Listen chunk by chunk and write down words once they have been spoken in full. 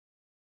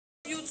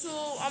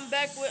YouTube? I'm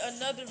back with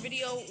another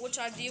video, which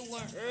I did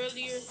one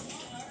earlier,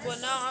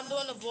 but now I'm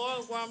doing a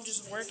vlog where I'm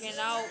just working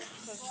out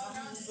because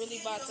I'm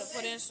really about to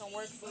put in some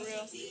work for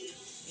real.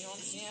 You know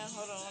what I'm saying?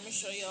 Hold on, let me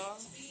show y'all.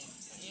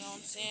 You know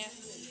what I'm saying?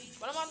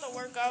 But I'm about to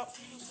work out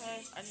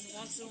because I just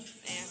want to,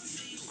 and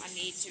I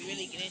need to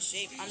really get in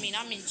shape. I mean,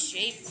 I'm in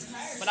shape,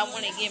 but I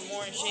want to get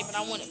more in shape, and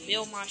I want to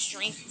build my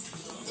strength.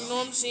 You know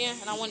what I'm saying?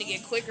 And I want to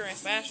get quicker and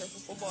faster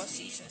for football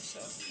season.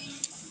 So,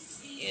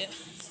 yeah.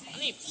 I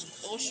need some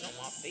lotion on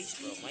my face,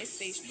 bro. My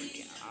face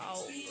freaking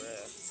out, bro.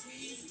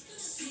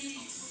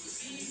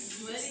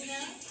 Ready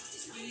now?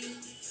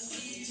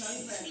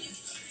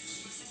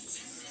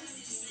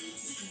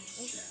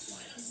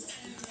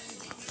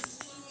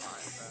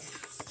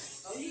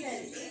 Oh, you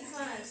had an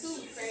incline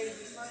too,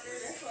 crazy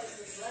fucker. That's why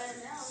you're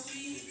sliding out.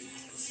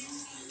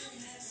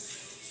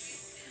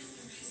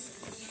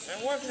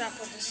 And where can I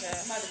put this at?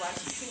 I'm about to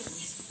watch it too.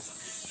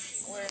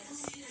 Where?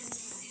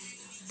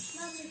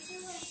 Mommy,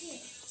 feel right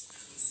here.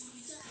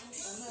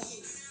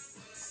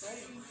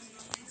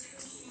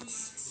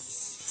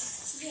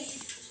 Yeah.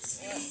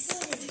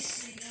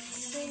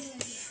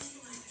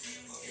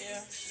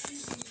 Yeah.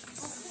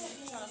 I'm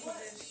trying to put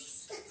this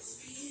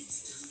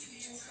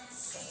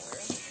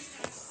somewhere.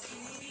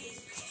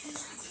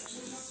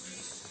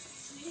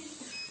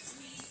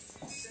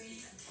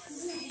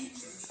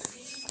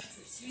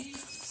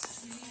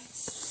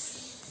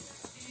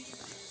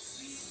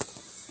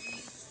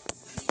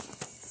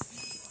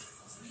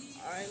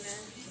 Alright,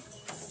 man.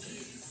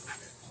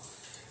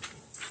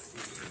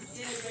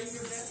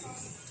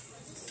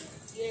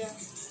 Yeah.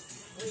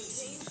 Wait,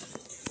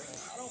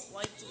 I don't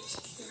like this.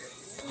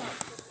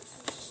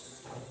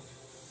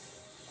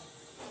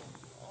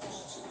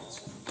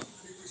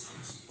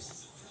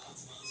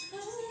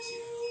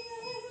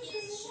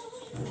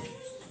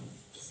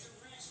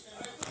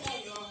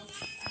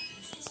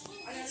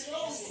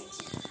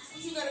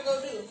 What you gotta go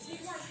do?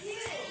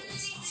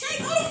 Say,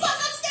 go the fuck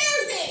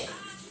upstairs then.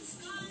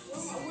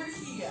 Where the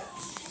key at?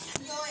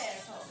 Go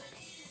asshole.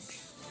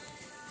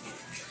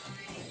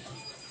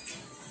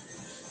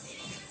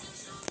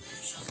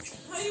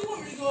 How you want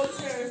me to go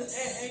upstairs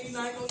and you're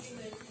not gonna give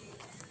me that key?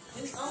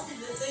 It's only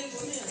the thing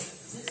with him.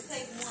 Just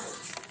take one.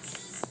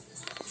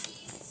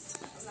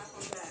 I'm not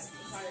coming back.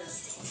 I'm tired.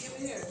 Give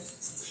it here.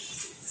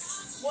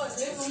 What?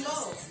 Leave him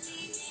alone.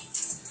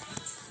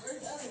 Where's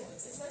the other one?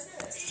 It's right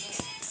there.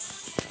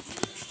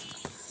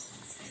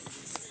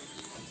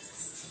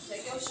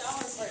 Take your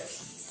shower first.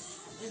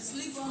 And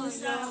sleep on the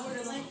side where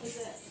the lamp is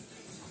at.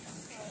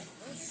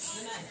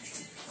 Good night.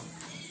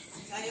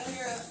 Tie your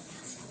hair up.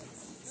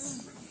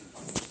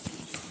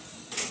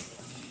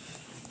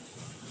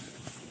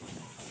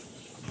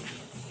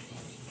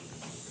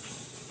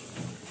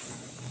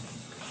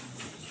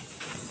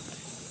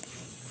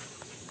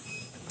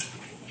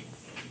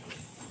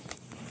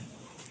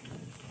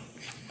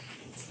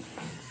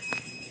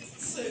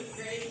 Look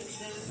great.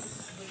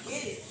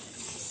 Forget it.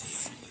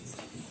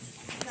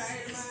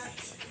 Tired of mine?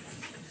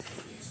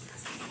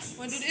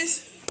 Wanna do this?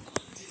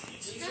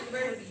 Do some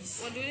burpees.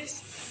 Wanna do this?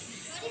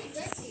 What is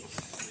dirty?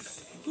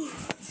 You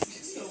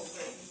know what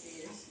burpees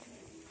is.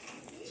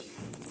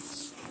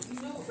 You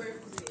know what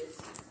burpees is.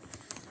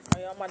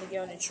 Alright, I'm about to get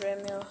on the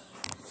treadmill.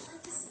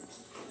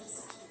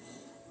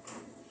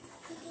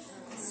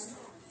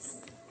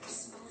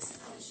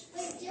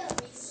 Wait, Joe.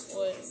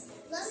 What?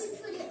 Let me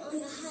put it on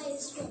the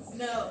highest one.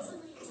 No.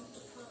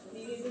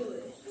 You can do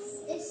it.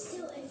 It's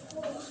still a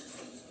 4.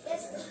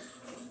 That's the...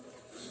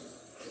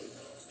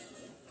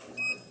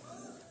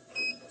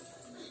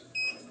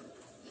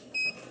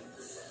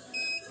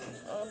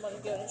 I'm about to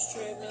get on this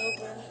treadmill,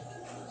 bro.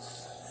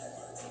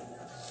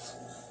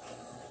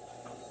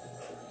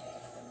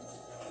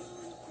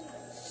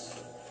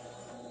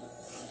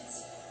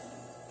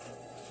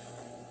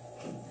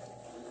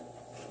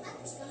 I'm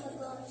just gonna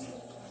go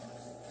upstairs.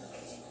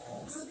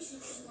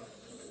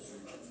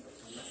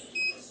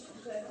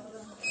 Okay, hold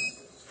on.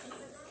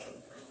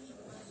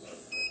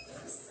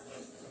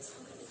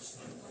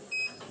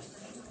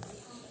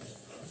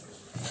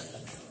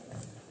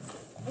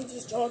 I'm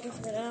just jogging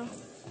for now.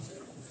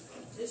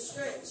 Just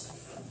stretch.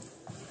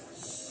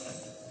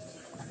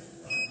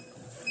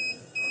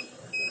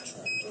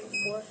 Try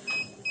 3, 4.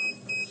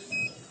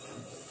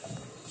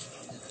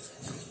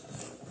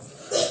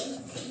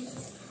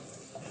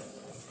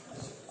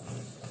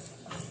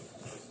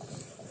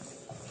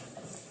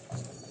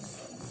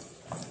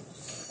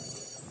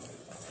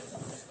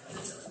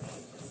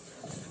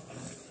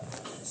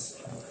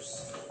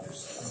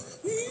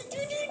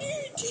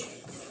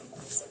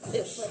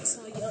 It's like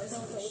some of y'all don't know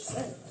what's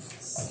that.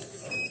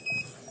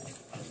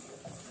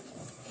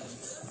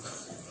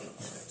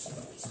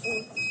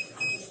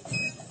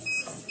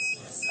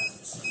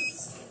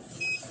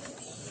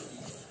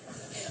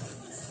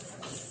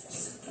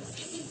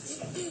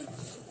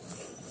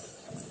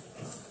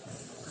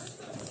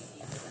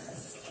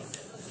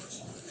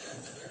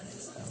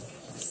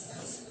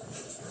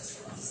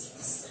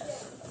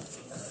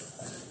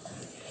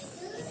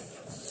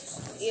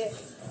 Yeah.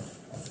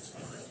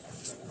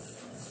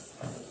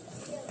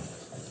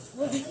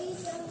 What?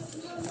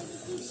 want me to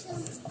do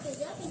some?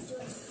 Because I've been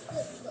doing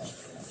good work.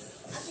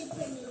 I've been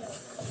putting it up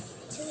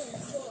 2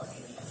 and 4.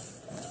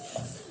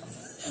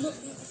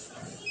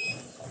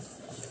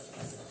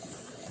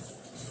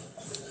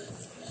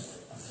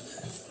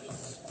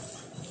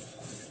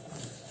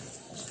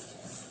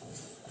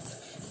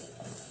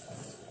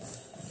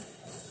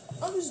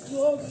 I'm just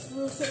vlogging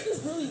real quick.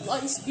 It's really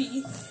light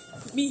speed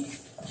me.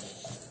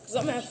 Because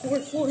I'm at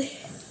 440.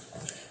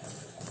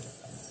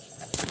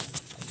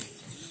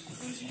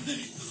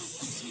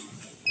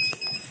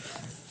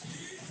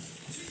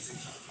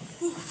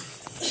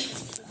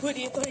 Put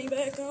your thing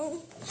back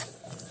on.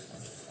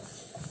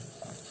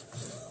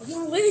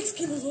 My legs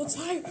getting a little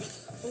tired,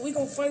 but we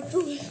gonna fight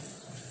through it.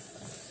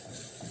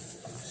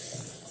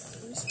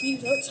 Let me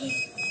speed it up to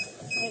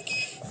like.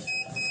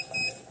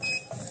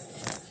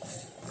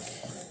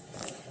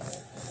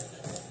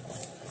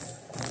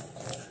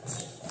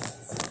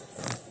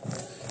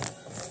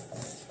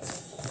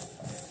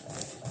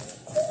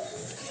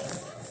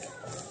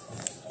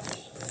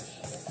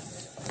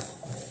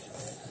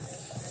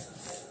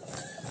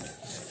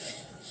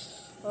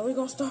 Well, we're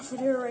gonna start for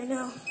there right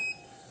now.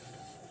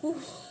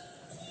 Whew.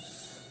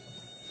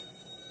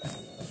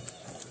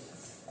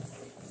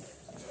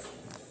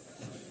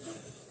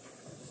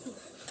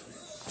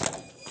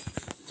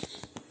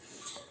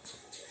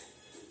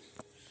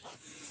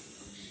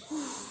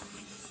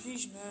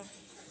 Jeez, man.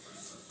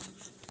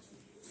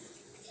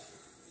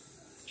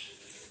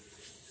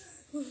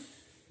 Whew.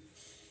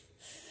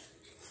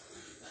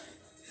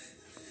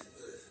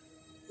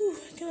 Whew.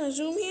 Can I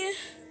zoom in?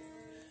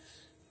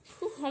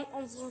 Whew.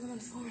 I'm vlogging on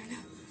the phone right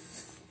now.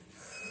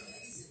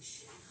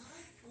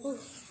 Whew.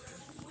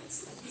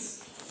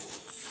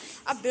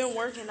 I've been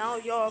working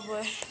out, y'all,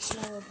 but it's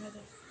not real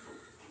better.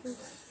 Whew.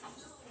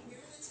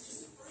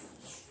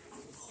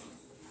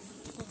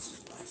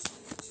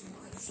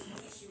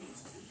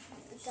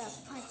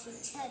 Punch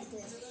each other.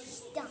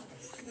 Dump.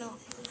 No.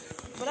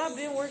 But I've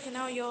been working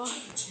out, y'all. You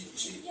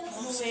know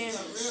what I'm saying?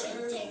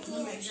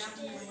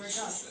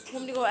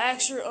 Want me to go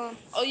ask her,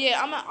 oh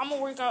yeah, I'm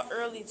gonna work out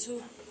early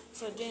too.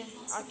 So then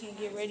I can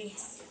get ready.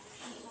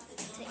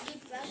 To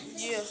eat breakfast?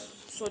 Yeah.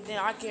 So then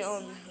I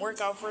can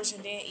work out first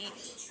and then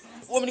eat.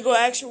 Want me to go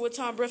ask her what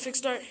time breakfast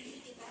start?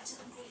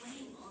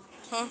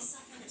 Huh?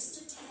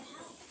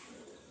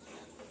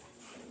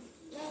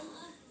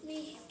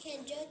 Mommy,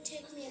 can Joe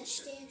take me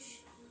upstairs?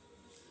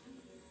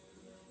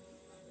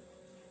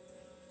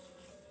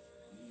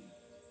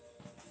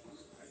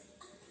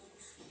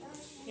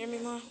 Hear me,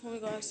 Mom? Want me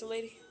to go ask the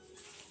lady?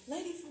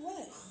 Lady for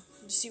what?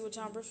 To see what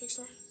time breakfast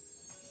start?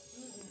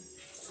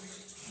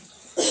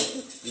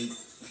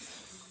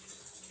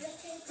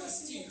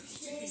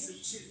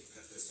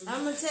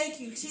 I'm gonna take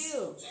you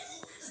too.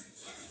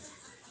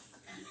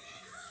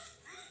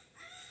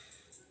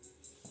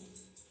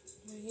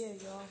 But yeah,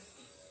 y'all.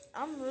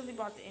 I'm really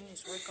about to end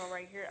this workout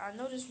right here. I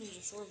know this was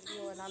a short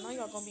video, and I know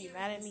y'all gonna be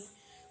mad at me,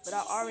 but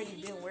I already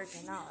been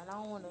working out, and I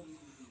don't want to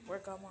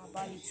work out my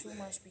body too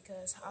much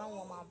because I don't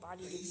want my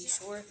body to be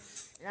sore.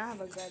 And I have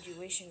a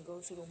graduation to go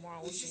to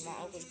tomorrow, which is my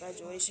uncle's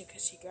graduation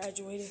because he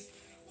graduated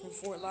from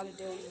Fort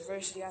Lauderdale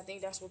University. I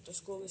think that's what the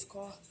school is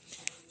called.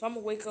 So I'm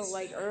gonna wake up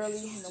like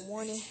early in the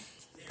morning.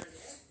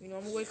 You know,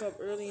 I'm gonna wake up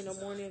early in the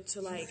morning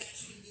to like,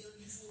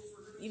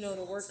 you know,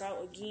 to work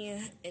out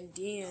again and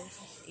then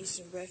eat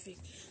some breakfast.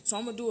 So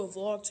I'm gonna do a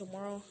vlog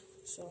tomorrow.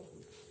 So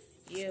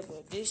yeah,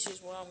 but this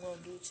is what I'm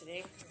gonna do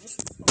today. This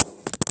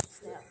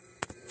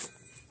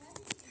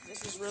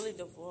is really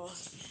the vlog.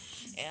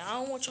 And I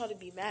don't want y'all to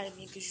be mad at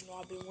me because you know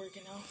I've been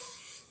working out.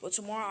 But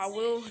tomorrow I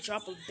will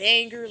drop a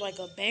banger, like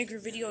a banger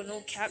video.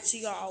 No cap to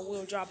y'all, I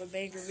will drop a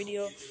banger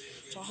video.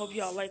 So I hope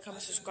y'all like,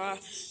 comment, subscribe,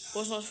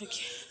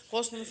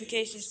 post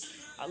notifications.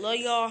 I love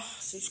y'all.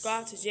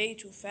 Subscribe to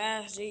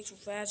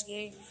J2Fast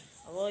Gang.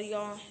 I love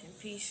y'all and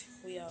peace.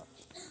 We out.